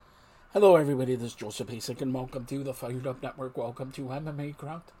Hello, everybody. This is Joseph Hasek, and welcome to the FiredUp Network. Welcome to MMA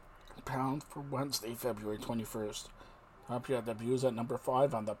Ground Pound for Wednesday, February 21st. Tapia debuts at number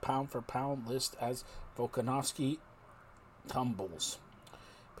 5 on the pound-for-pound list as Volkanovski tumbles.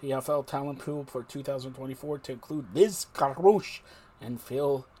 PFL talent pool for 2024 to include Liz Carrouche and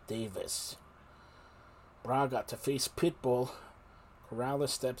Phil Davis. Braga to face Pitbull. Corrales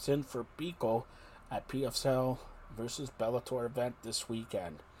steps in for Pico at PFL versus Bellator event this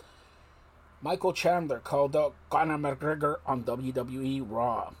weekend. Michael Chandler called out Conor McGregor on WWE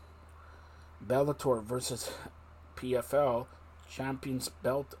Raw. Bellator versus PFL Champions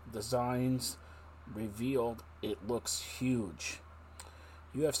Belt designs revealed. It looks huge.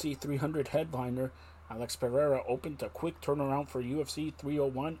 UFC 300 headliner Alex Pereira opened a quick turnaround for UFC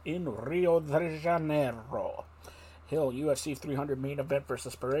 301 in Rio de Janeiro. Hill UFC 300 main event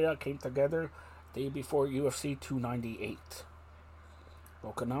versus Pereira came together day before UFC 298.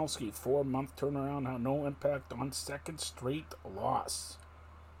 Volkanovski 4-month turnaround had no impact on second straight loss.